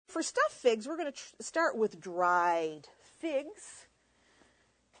for stuffed figs, we're going to start with dried figs.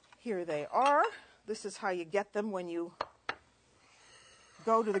 Here they are. This is how you get them when you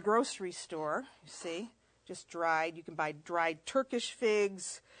go to the grocery store. You see, just dried. You can buy dried Turkish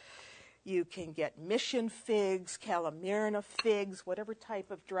figs. You can get mission figs, Calamirna figs, whatever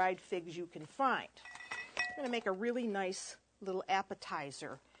type of dried figs you can find. I'm going to make a really nice little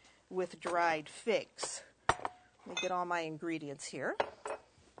appetizer with dried figs. Let me get all my ingredients here.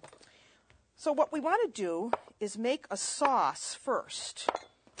 So what we want to do is make a sauce first.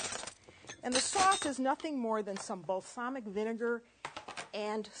 And the sauce is nothing more than some balsamic vinegar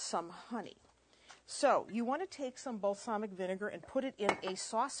and some honey. So you want to take some balsamic vinegar and put it in a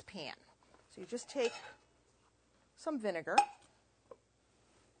saucepan. So you just take some vinegar,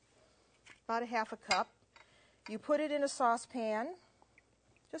 about a half a cup. You put it in a saucepan,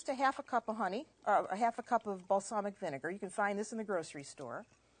 just a half a cup of honey, or a half a cup of balsamic vinegar. You can find this in the grocery store.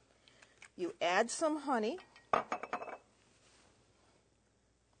 You add some honey.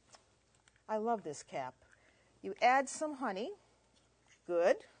 I love this cap. You add some honey.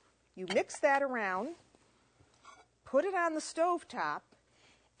 Good. You mix that around, put it on the stovetop,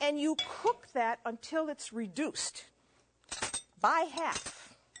 and you cook that until it's reduced by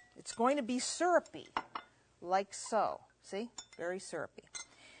half. It's going to be syrupy, like so. See? Very syrupy.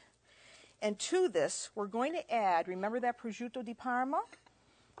 And to this, we're going to add, remember that prosciutto di Parma?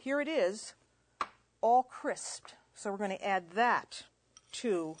 Here it is, all crisped. So we're going to add that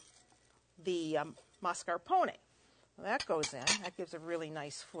to the mascarpone. Well, that goes in. That gives a really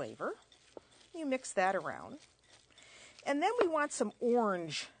nice flavor. You mix that around. And then we want some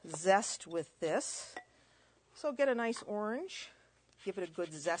orange zest with this. So get a nice orange. Give it a good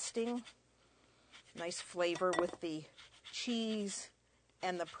zesting. Nice flavor with the cheese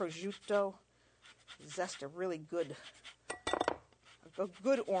and the prosciutto. Zest a really good, a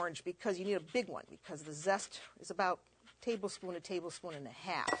good orange, because you need a big one, because the zest is about a tablespoon and a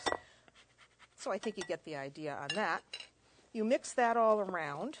half. So I think you get the idea on that. You mix that all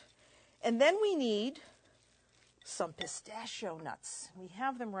around. And then we need some pistachio nuts. We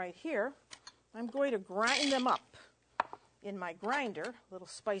have them right here. I'm going to grind them up in my grinder, little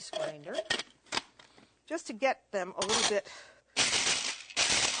spice grinder, just to get them a little bit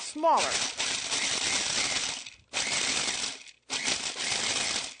smaller.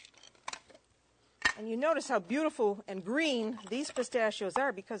 And you notice how beautiful and green these pistachios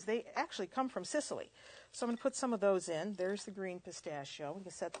are, because they actually come from Sicily. So I'm going to put some of those in. There's the green pistachio. We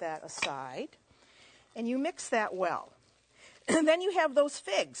can set that aside. And you mix that well. And then you have those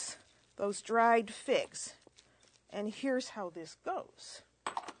figs, those dried figs. And here's how this goes.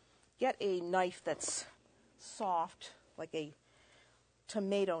 Get a knife that's soft, like a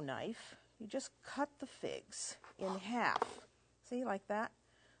tomato knife. You just cut the figs in half. See, like that?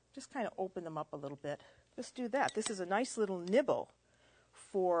 Just kind of open them up a little bit. Just do that. This is a nice little nibble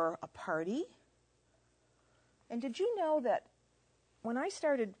for a party. And did you know that when I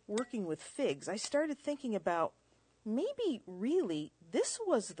started working with figs, I started thinking about maybe really this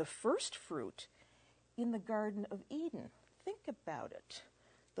was the first fruit in the Garden of Eden. Think about it.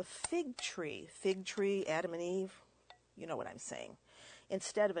 The fig tree, Adam and Eve, you know what I'm saying.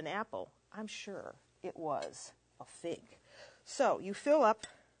 Instead of an apple, I'm sure it was a fig. So you fill up,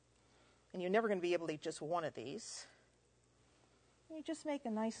 and you're never going to be able to eat just one of these. And you just make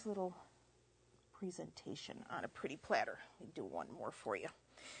a nice little presentation on a pretty platter. Let me do one more for you.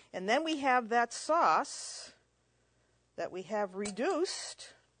 And then we have that sauce that we have reduced.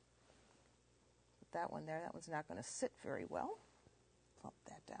 Put that one there. That one's not going to sit very well. Plump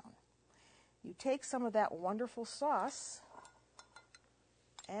that down. You take some of that wonderful sauce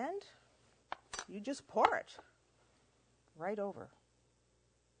and you just pour it right over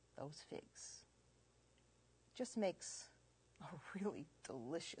those figs. Just makes a really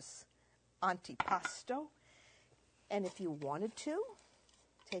delicious antipasto. And if you wanted to,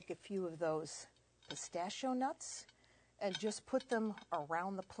 take a few of those pistachio nuts and just put them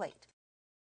around the plate.